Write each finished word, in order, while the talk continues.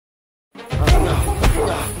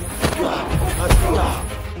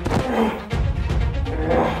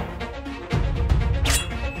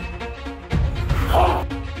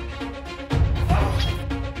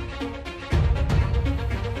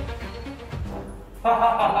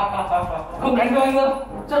Không đánh đâu anh ơi,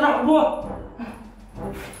 trận nào cũng thua.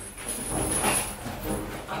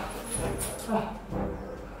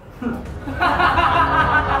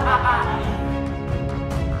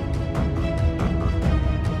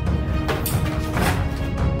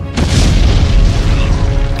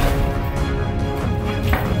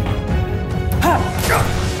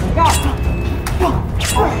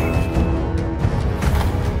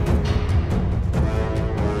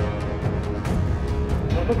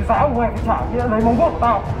 Cái giá của mày phải trả kia lấy móng vuốt của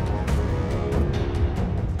tao.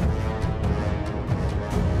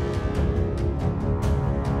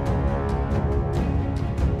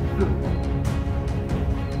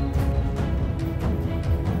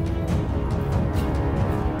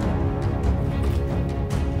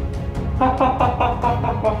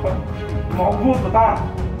 Móng vuốt của ta.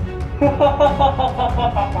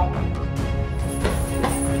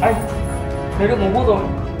 Anh lấy được móng vuốt rồi,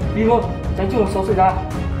 đi thôi, tránh trường xấu xảy ra.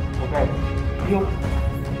 Ok, đi thôi.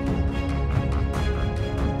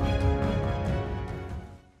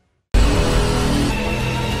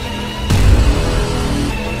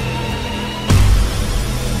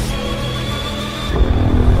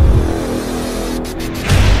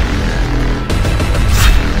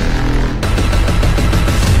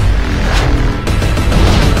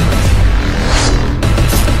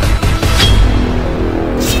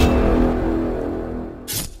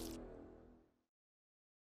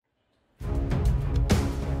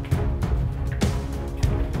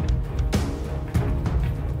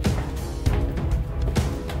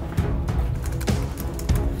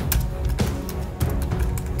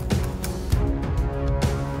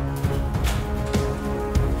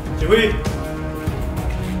 Chỉ huy.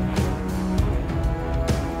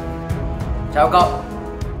 Chào cậu.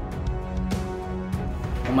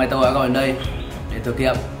 Hôm nay tôi đã gọi đến đây để thực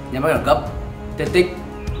hiện nhắm bắt khẩn cấp tiết tích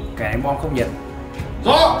kẻ đánh bom không nhiệt.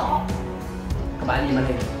 Rõ. Các bạn nhìn màn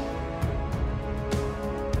hình.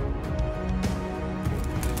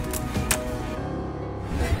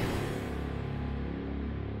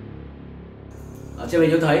 Ở trên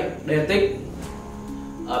hình cho thấy đây là tích.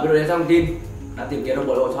 Ở bên đây thông tin đã tìm kiếm được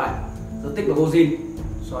một điện thoại rất tích của Worin,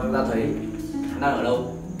 cho chúng ta thấy hắn đang ở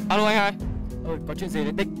đâu. Alo anh hai. Có chuyện gì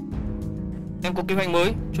đấy Tích? Em có kế hoạch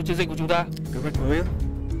mới cho chiến dịch của chúng ta. Kế hoạch mới á?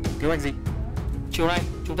 Kế hoạch gì? Chiều nay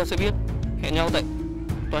chúng ta sẽ biết. Hẹn nhau tại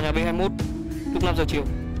tòa nhà B21 lúc 5 giờ chiều.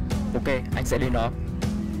 Ok, anh sẽ đến đó.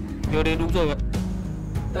 Nhớ đến đúng rồi ạ.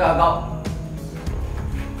 Tất cả cậu,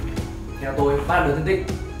 theo tôi bắt được tin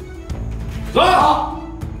tích. Rõ.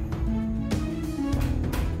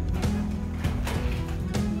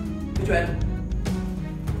 Cái chuyện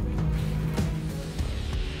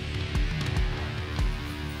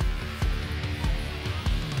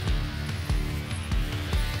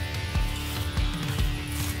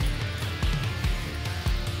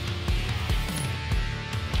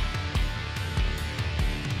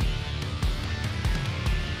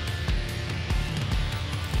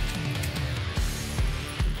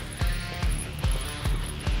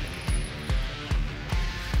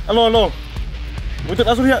Alo, alo. Đối tượng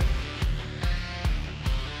đã xuất hiện.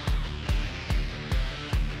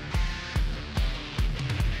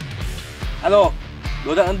 Alo,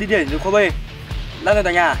 đối tượng đi điển từ khối B, đang lên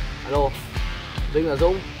tòa nhà. alo, Vinh và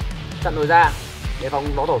Dũng chặn lối ra, đề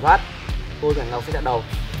phòng nó tẩu thoát. Tôi và Ngọc sẽ chặn đầu.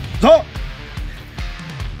 Rõ.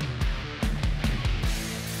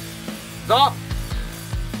 Rõ.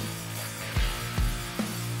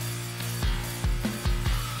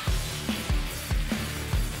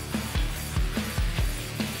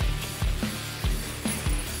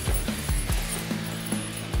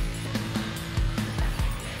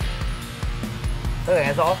 Tất cả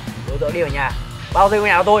nghe rõ, đối tượng đi vào nhà. Bao giây ngôi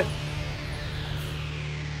nhà của tôi.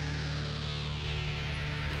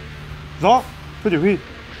 Rõ. Thưa chỉ huy.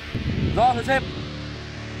 Rõ thưa sếp.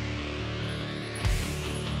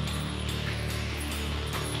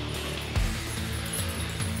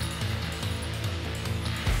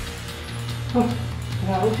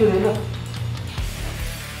 Nhà vẫn chưa đến được.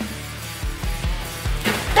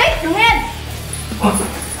 Tích, đứng yên.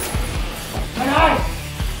 Anh hai.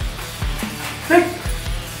 Tích,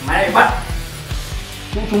 Mày này bắt.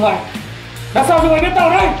 chúng mày. Làm sao chúng mày biết tao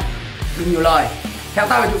đây? Đừng nhiều lời, theo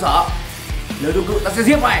tao về trụ sở. Nếu đừng cự tao sẽ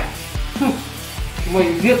giết mày.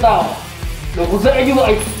 Mày giết tao đâu có dễ như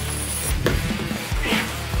vậy.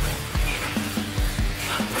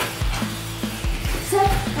 Sếp,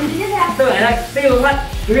 em đi tiếp theo. Tôi ở đây, tích hướng dẫn,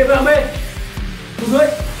 thực hiện phương B. Xuống dưới.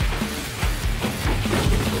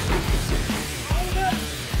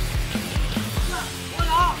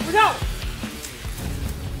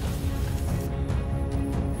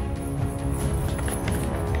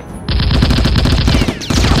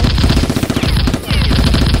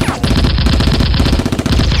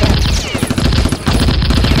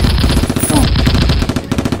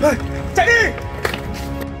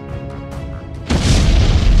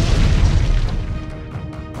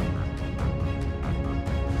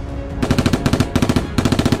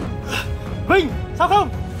 Sao không?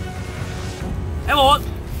 Em ổn.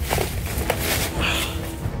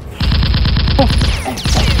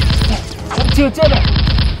 Vẫn chưa chết à?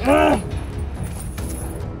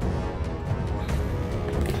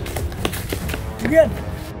 Nghiện.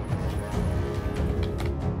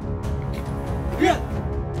 Nghiện.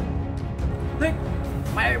 Thích.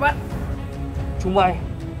 Mày bị bắt. Chúng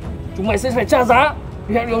mày sẽ phải trả giá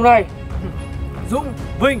vì hành động này. Dũng,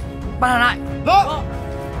 Vinh, bắt hắn lại. Đó.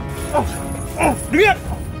 Đứng yên.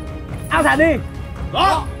 Ao thả đi.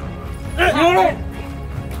 Đó. Nhớ đấy.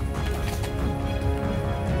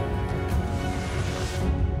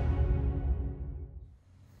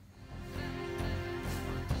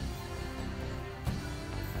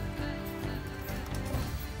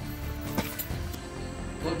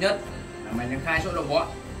 Tốt nhất là mày nên khai chỗ đồng bọn,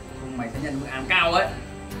 không mày sẽ nhận mức án cao ấy.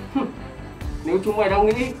 Nếu chúng mày đang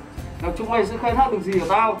nghĩ là chúng mày sẽ khai thác được gì ở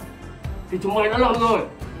tao thì chúng mày đã lầm rồi.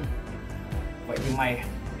 Vậy thì mày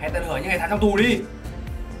hãy tận hưởng những ngày tháng trong tù đi.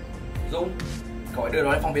 Dũng, cậu hãy đưa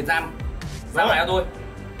nó đến phòng biệt giam. Giao lại cho tôi.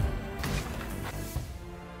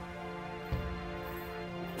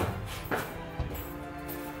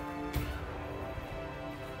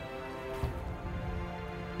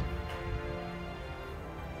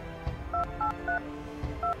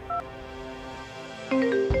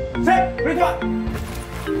 Sếp, bên chọn.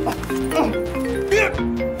 Điên.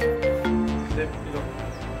 Sếp, đi rồi.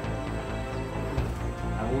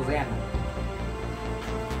 Là vô gen.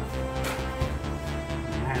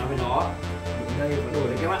 Hai nó với nó. Đứng đây và đổi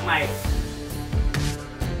lấy cái mạng mày.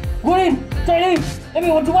 Worin, chạy đi, em bị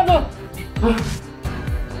bọn chúng bắt rồi.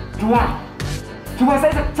 Chúng mày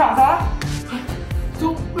sẽ trả giá.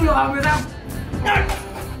 Dũng, bây giờ vào biệt giam.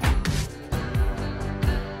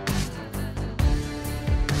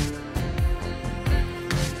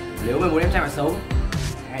 Nếu mày muốn em trai phải sống,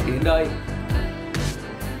 hãy đến đây.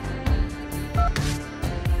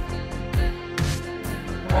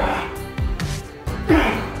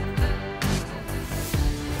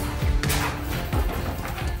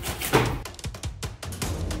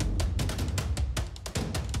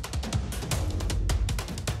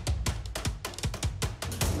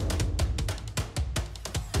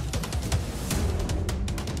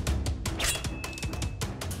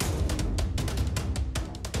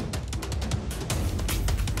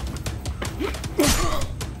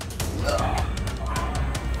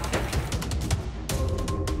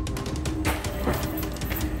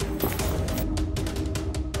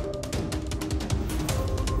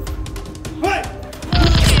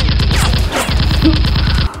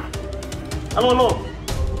 Alo, alo.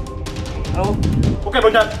 Alo, Ok,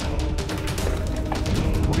 đón nhận.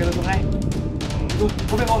 ok tôi xuống ngay. Rồi,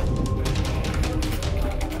 có việc rồi.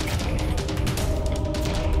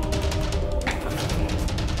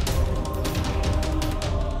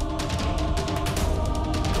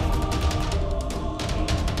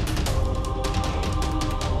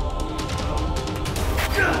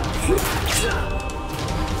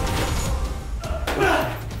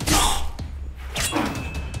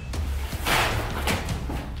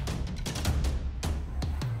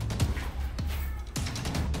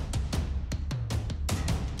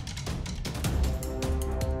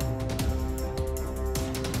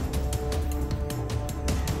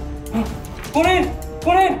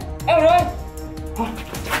 Worin, em ở đây.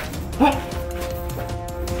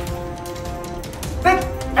 Tích,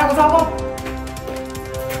 em có sao không?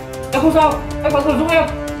 Em không sao, anh có thể giúp em.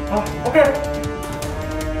 Ok.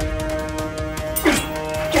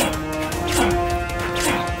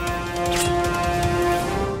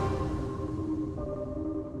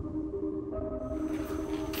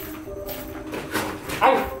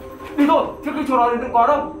 Anh, đi thôi, trước khi chỗ nó đến đừng có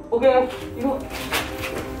đâu. Ok anh, đi thôi.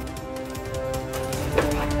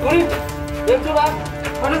 Worin, để em trước đã.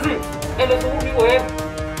 Nói được gì? Em lấy số vũ khí của em.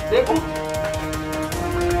 Để em cũng...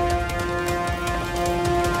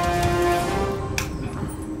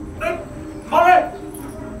 Mau lên.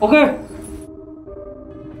 Ok.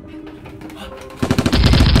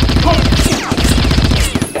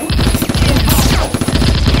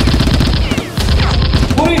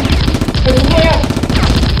 Worin, để chúng tôi em.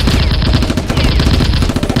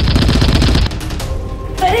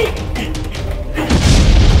 Chạy đi.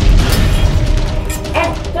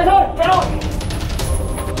 Em, chạy thôi, chạy thôi.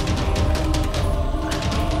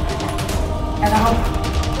 Em sao không?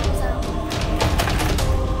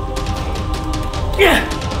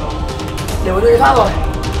 Để mà đưa thoát rồi.